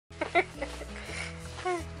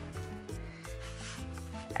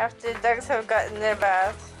After ducks have gotten their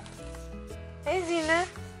bath. Hey, Xena.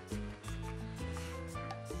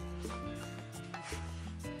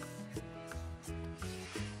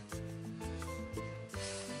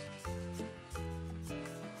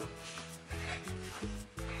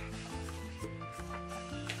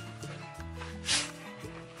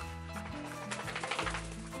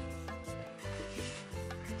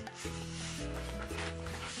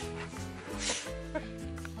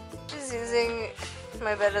 Just using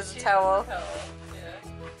my bed as a towel.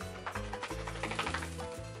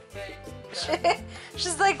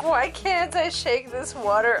 She's like, why can't I shake this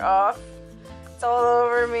water off? It's all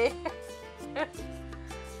over me. Are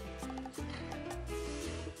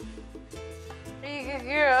you a good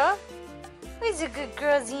girl? Who's a good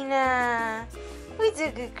girl, Xena? Who's a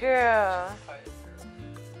good girl?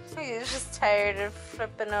 She's just tired of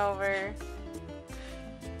flipping over.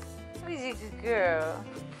 Who's a good girl?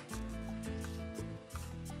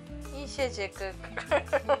 You're such a good girl.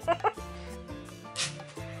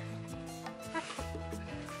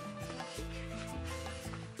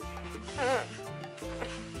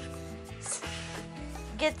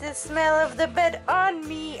 Get the smell of the bed on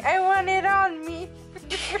me. I want it on me.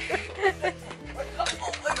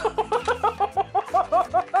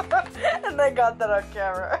 And I got that on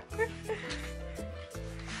camera.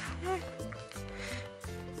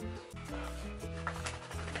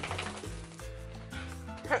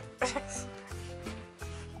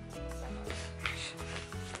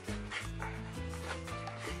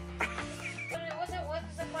 What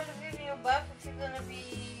is the point of giving you a buff if you're gonna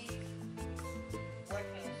be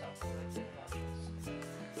working yourself with the mattress?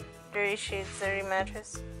 Dirty sheets, dirty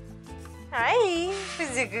mattress. Hi,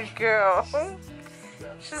 she's a good girl.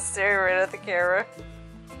 She's staring right at the camera.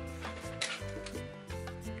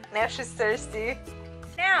 Now she's thirsty.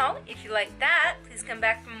 Now, if you like that, please come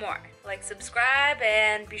back for more. Like, subscribe,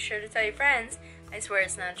 and be sure to tell your friends. I swear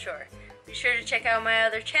it's not short. Be sure to check out my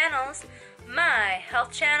other channels. My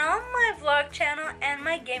health channel, my vlog channel, and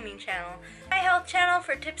my gaming channel. My health channel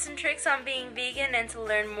for tips and tricks on being vegan and to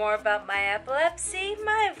learn more about my epilepsy.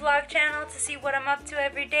 My vlog channel to see what I'm up to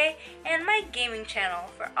every day. And my gaming channel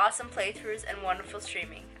for awesome playthroughs and wonderful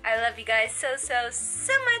streaming. I love you guys so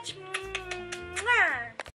much. Mwah!